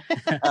 right?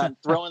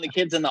 Throwing the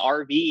kids in the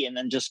RV and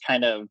then just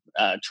kind of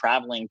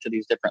traveling to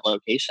these different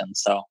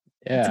locations. So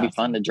it'd be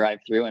fun to drive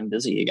through and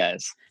visit you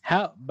guys.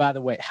 By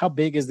the way, how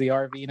big is the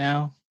RV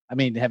now? I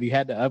mean, have you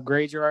had to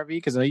upgrade your RV?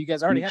 Because you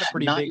guys already had a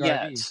pretty big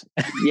RV.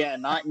 Yeah,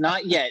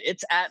 not yet.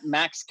 It's at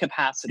max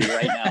capacity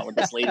right now with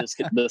this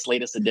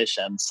latest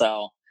edition.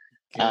 So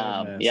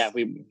if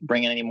we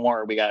bring in any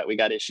more, we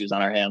got issues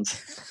on our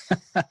hands.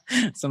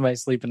 Somebody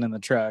sleeping in the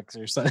trucks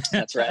or something.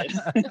 That's right.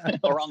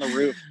 Or on the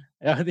roof.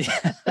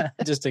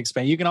 Just to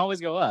expand. You can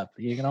always go up. Up.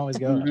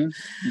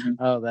 Mm-hmm.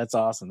 Oh, that's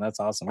awesome.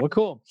 Well,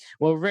 cool.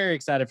 Well, we're very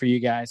excited for you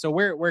guys. So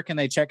where can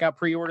they check out,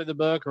 pre-order the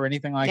book or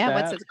anything like that?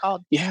 Yeah, what's it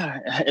called? Yeah.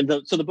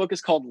 So the book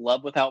is called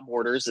Love Without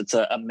Borders. It's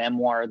a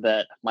memoir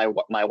that my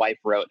wife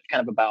wrote,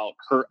 kind of about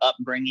her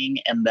upbringing,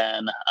 and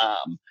then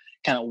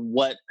kind of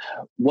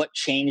what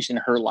changed in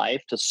her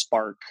life to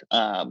spark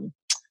an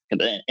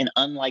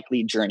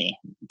unlikely journey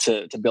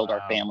to build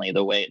our family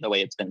the way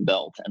it's been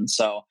built. And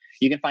so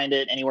you can find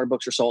it anywhere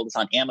books are sold. It's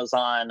on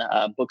Amazon,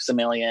 Books A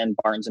Million,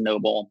 Barnes and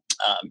Noble,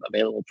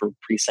 available for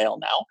pre-sale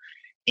now,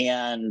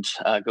 and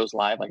goes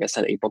live, like I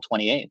said, April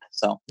 28th.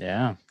 So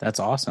yeah, that's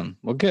awesome.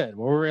 Well, good.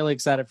 Well, we're really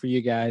excited for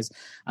you guys.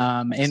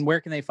 And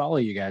where can they follow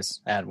you guys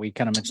at? We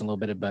kind of mentioned a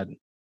little bit, but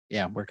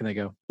yeah, where can they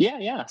go?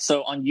 Yeah.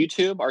 So on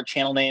YouTube, our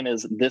channel name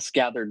is This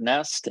Gathered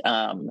Nest.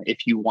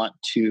 If you want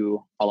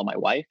to follow my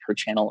wife, her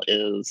channel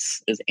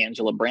is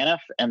Angela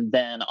Braniff. And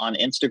then on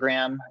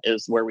Instagram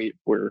is where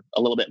we're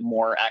a little bit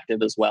more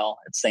active as well.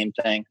 It's same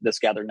thing, This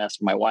Gathered Nest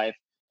for my wife.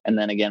 And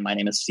then again, my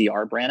name is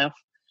CR Braniff.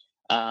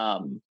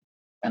 And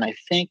I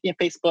think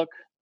Facebook,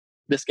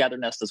 This Gathered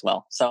Nest as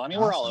well. So I mean,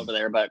 We're all over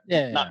there, but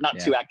not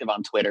too active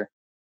on Twitter.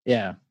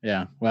 Yeah.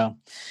 Well,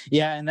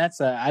 yeah. And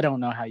that's, I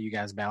don't know how you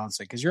guys balance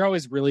it, because you're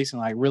always releasing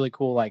like really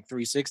cool, like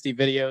 360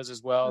 videos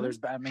as well.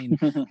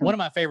 One of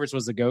my favorites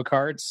was the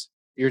go-karts.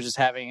 You're just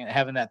having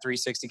that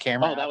 360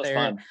 camera out there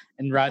fun.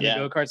 And riding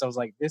the go-karts. I was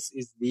like, this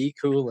is the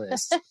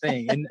coolest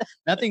thing. And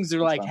nothing's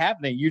like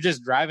happening. You're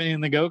just driving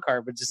in the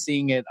go-kart, but just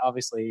seeing it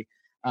obviously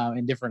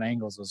in different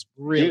angles was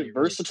really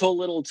versatile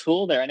little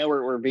tool there. I know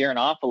we're veering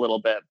off a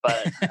little bit,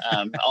 but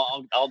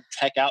I'll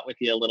tech out with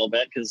you a little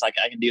bit, because I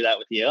can do that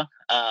with you.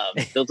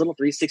 Those little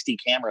 360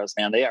 cameras,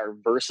 man, they are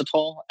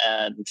versatile.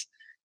 And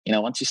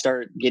once you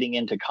start getting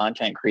into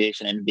content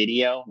creation and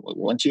video,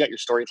 once you got your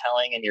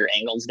storytelling and your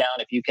angles down,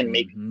 if you can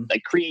make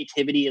like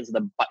creativity is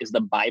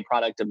the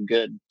byproduct of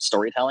good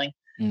storytelling.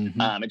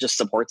 It just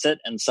supports it.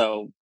 And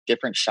so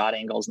different shot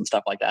angles and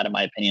stuff like that, in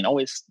my opinion,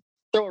 always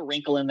throw a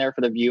wrinkle in there for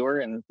the viewer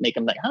and make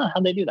them like,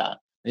 how'd they do that?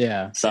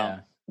 Yeah. So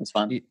it's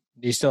fun.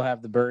 Do you still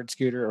have the Bird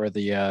scooter or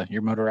the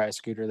your motorized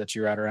scooter that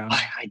you ride around?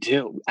 I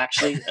do.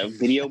 Actually, a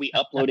video we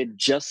uploaded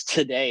just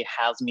today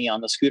has me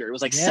on the scooter. It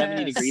was like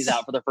 70 degrees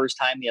out for the first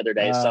time the other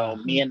day. So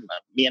me and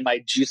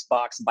my juice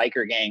box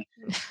biker gang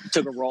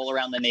took a roll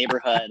around the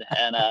neighborhood,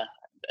 and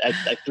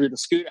I threw the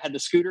scooter, had the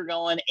scooter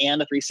going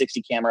and a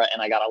 360 camera,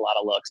 and I got a lot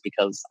of looks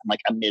because I'm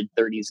like a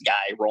mid-30s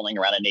guy rolling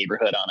around a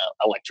neighborhood on an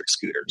electric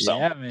scooter. So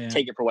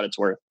take it for what it's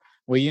worth.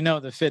 Well, you know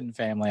the Fitton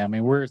family. I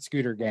mean, we're a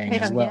scooter gang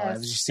as well.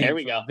 As you see, there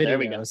we go. There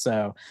we go.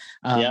 So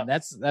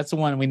that's the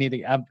one we need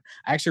to. I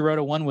actually rode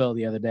a one wheel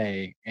the other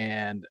day,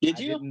 and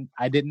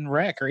I didn't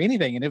wreck or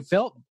anything, and it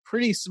felt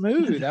pretty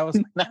smooth. I was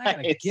like, man, I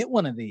gotta get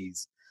one of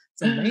these.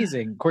 It's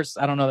amazing. Of course,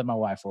 I don't know that my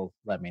wife will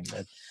let me,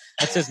 but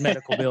that's just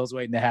medical bills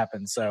waiting to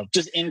happen. So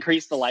just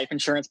increase the life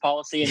insurance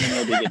policy, and then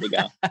you'll be good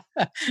to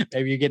go.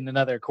 Maybe you're getting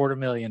another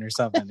 $250,000 or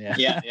something.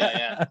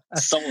 Yeah.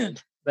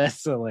 Sold.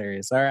 That's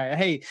hilarious. All right.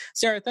 Hey,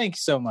 Sarah, thank you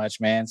so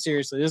much, man.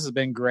 Seriously, this has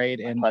been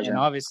great. And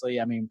obviously,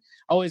 I mean,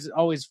 always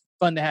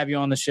fun to have you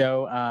on the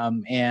show.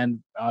 And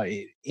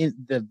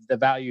the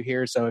value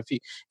here. So if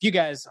you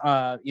guys,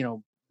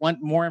 want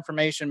more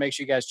information, make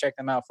sure you guys check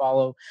them out.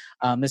 Follow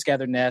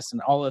Misgathered Nest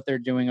and all that they're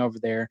doing over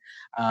there,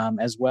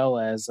 as well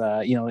as,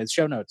 its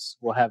show notes.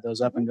 We'll have those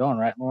up and going,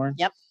 right, Lauren?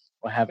 Yep.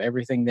 We'll have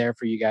everything there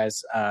for you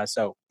guys.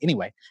 So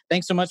anyway,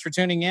 thanks so much for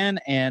tuning in,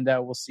 and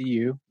we'll see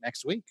you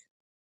next week.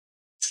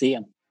 See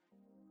ya.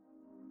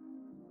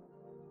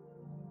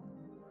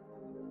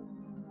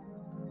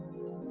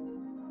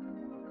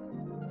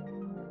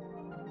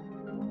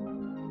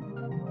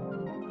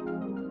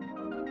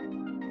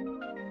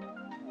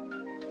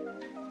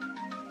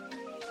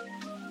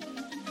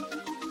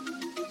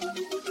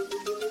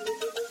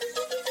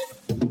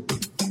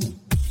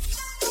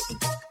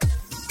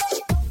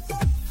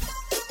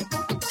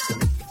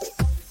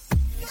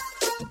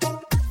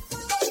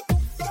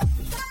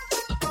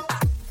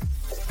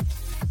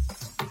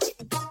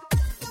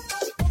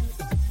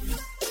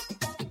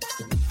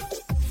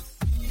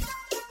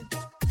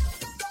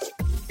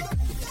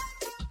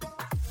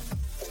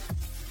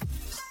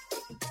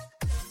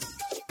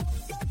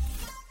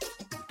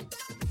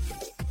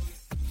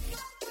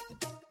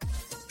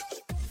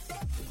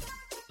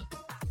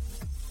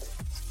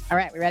 All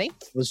right, we ready?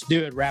 Let's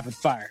do it. Rapid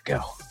fire. Go.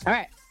 All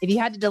right. If you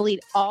had to delete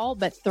all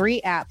but 3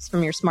 apps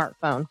from your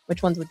smartphone,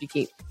 which ones would you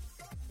keep?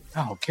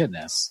 Oh,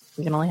 goodness.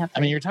 You can only have 3.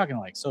 I mean, you're talking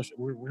like social.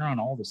 We're on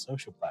all the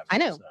social platforms. I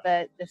know,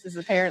 but this is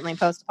apparently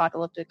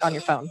post-apocalyptic on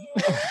your phone.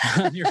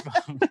 On your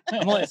phone.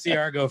 I'm going to let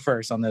CR go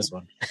first on this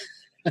one.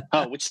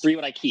 Oh, which 3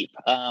 would I keep?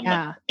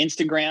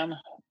 Instagram,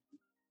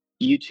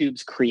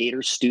 YouTube's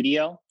Creator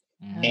Studio,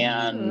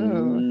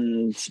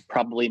 and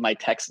probably my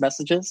text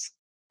message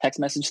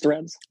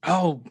threads.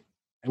 Oh,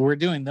 we're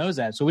doing those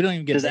apps, so we don't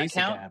even get basic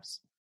count? apps.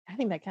 I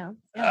think that counts.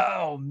 Yeah.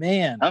 Oh,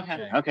 man.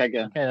 Okay,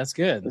 good. Okay, that's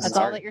good. That's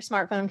all that your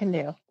smartphone can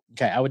do.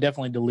 Okay, I would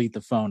definitely delete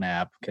the phone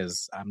app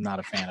because I'm not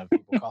a fan of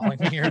people calling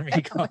me or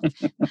me calling.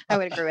 I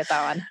would agree with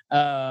that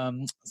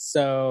one.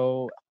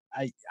 So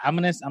I'm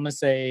gonna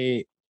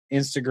say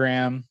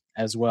Instagram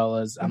as well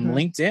as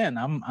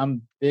LinkedIn.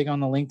 I'm big on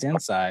the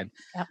LinkedIn side.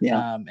 Yep.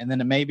 Yeah. And then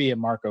it may be a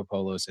Marco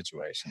Polo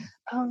situation.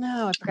 Oh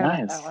no, I forgot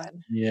about that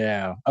one.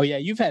 Yeah. Oh yeah,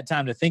 you've had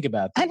time to think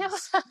about this. I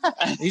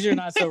know. These are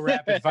not so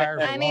rapid fire.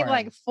 I need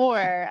like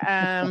 4.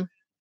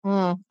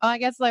 I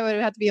guess I would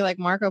have to be like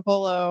Marco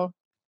Polo,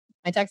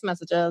 my text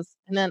messages,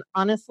 and then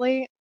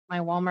honestly, my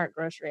Walmart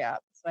grocery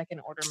app, so I can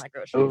order my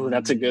groceries. Oh,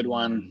 that's a good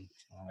one.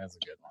 Oh, that's a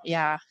good one.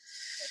 Yeah.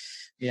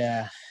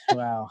 Yeah.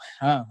 Wow.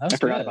 Oh, I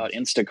forgot about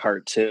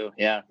Instacart too.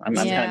 Yeah. I'm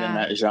kind of in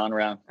that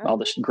genre. All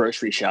the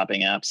grocery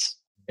shopping apps.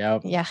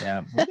 Yep.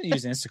 Yeah. We're going to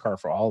use Instacart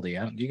for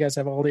Aldi. Do you guys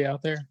have Aldi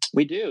out there?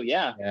 We do.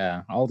 Yeah.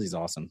 Yeah. Aldi's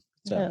awesome.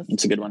 So Yes.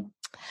 It's a good one.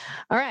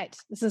 All right.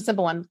 This is a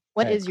simple one.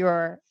 What is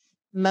your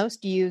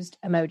most used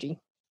emoji?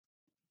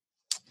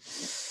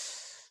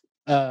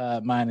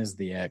 Mine is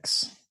the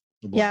X.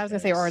 Yeah, I was gonna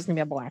say, or it's gonna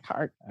be a black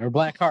heart. Or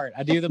black heart.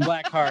 I do the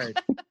black heart.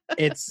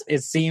 It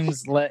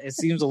seems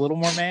a little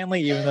more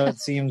manly, even though it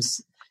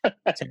seems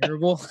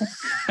terrible.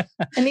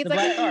 It needs the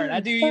black heart. I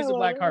do use the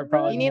black heart.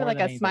 Probably you need like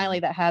a smiley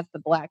that has the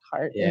black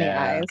heart in the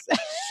eyes.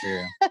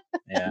 Sure.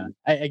 Yeah.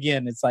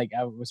 Again, it's like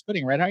I was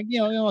putting red heart.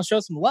 You want to show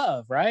some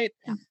love, right?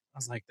 Yeah. I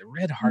was like, the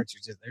red hearts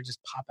they're just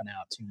popping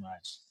out too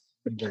much.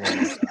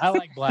 I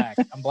like black.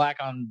 I'm black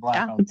on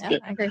black. Yeah,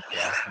 I agree.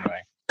 Yeah,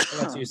 anyway,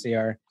 what about you,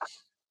 CR?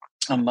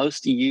 A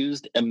most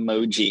used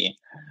emoji.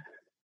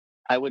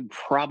 I would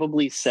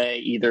probably say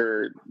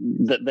either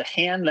the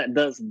hand that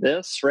does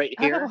this right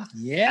here. Oh,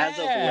 yeah. As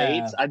of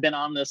late, I've been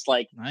on this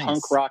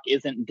punk rock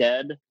isn't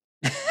dead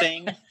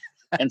thing.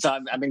 And so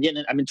I've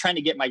been trying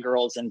to get my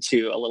girls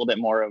into a little bit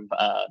more of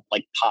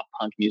pop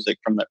punk music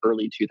from the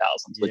early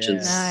 2000s, which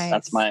is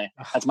that's my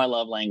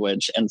love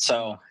language. And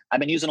so I've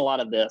been using a lot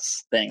of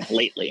this thing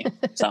lately.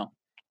 So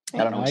I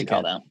don't know what you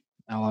call that.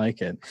 I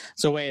like it.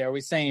 So wait, are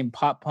we saying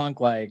pop punk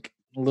like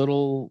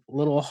little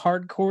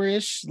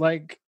hardcore-ish,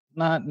 like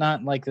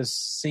not like the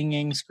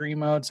singing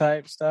screamo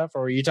type stuff,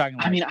 or are you talking?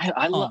 Like, I mean,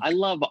 I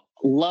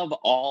love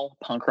all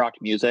punk rock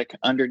music.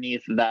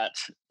 Underneath that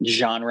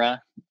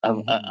genre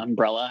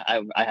umbrella.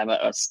 I have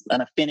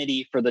an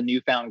affinity for the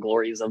newfound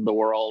glories of the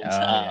world,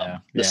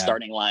 the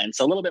starting line.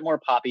 So a little bit more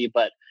poppy,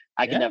 but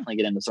I can definitely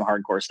get into some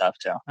hardcore stuff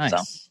too.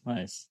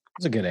 Nice.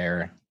 It's a good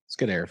era. It's a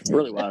good era for me. It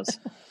really was.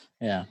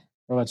 Yeah.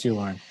 What about you,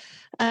 Lauren?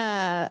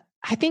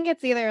 I think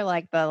it's either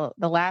like the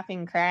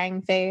laughing,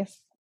 crying face.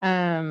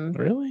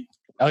 Really?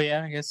 Oh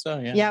yeah, I guess so.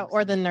 Yeah. Yeah,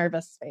 or the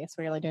nervous face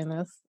where you're like doing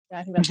this. Yeah,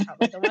 I think that's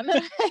probably the one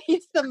that I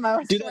use the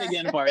most. Do that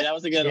again, Barry. That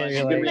was a good one.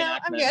 Good no,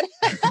 I'm good.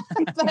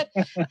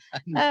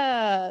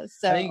 But,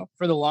 so I think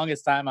for the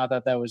longest time, I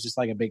thought that was just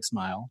like a big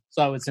smile.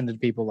 So I would send it to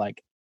people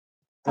like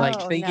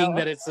thinking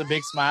that it's a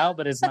big smile,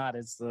 but it's not.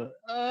 It's the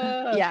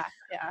yeah.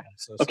 I'm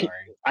so okay, sorry.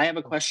 I have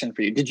a question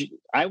for you. Did you?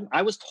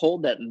 I was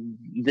told that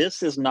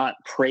this is not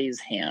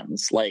praise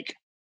hands. Like,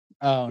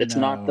 it's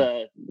not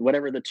the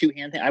whatever the two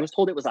hand thing. I was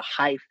told it was a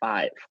high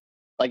five,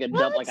 like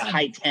like a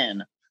high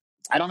 10.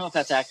 I don't know if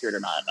that's accurate or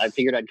not. I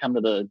figured I'd come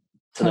to the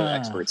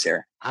experts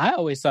here. I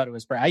always thought it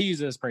was I use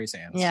it as praise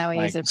hands. Yeah, we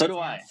use it. So do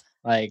I.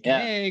 Like,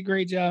 hey,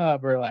 great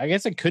job, or I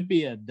guess it could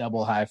be a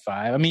double high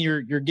five. I mean,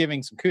 you're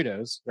giving some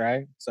kudos,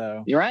 right?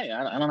 So you're right.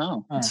 I don't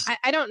know.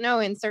 I don't know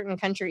in certain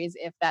countries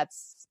if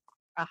that's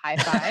a high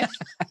five.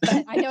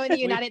 But I know in the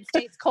United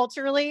States,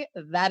 culturally,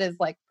 that is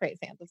like praise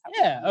hands.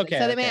 Yeah. Okay.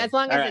 So I mean, as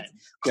long as it's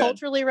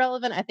culturally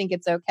relevant, I think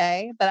it's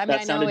okay. But I mean,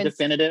 that sounded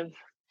definitive.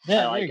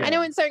 Yeah, I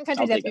know in certain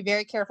countries you have to be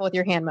very careful with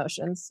your hand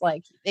motions.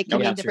 Like it can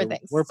mean different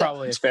things. We're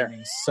probably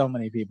offending so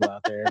many people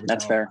out there.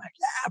 That's fair.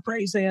 Like,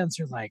 praise hands.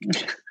 You're like,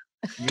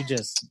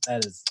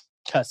 that is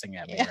cussing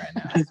at me right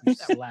now. You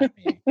slap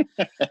me.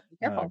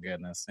 Oh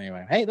goodness.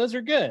 Anyway, hey, those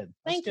are good.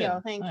 Thank you.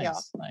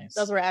 Nice.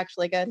 Those were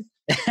actually good.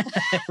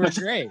 We're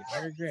great.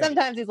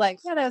 Sometimes he's like,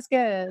 yeah, that was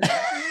good.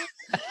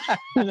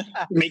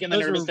 Making the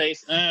nervous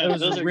face.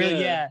 Those are really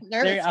good. Yeah.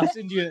 There, I'll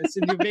send you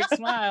a big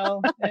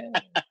smile.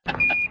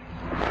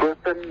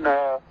 Listen,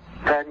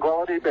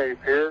 Tranquility Base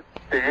here.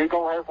 The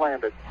Eagle has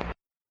landed.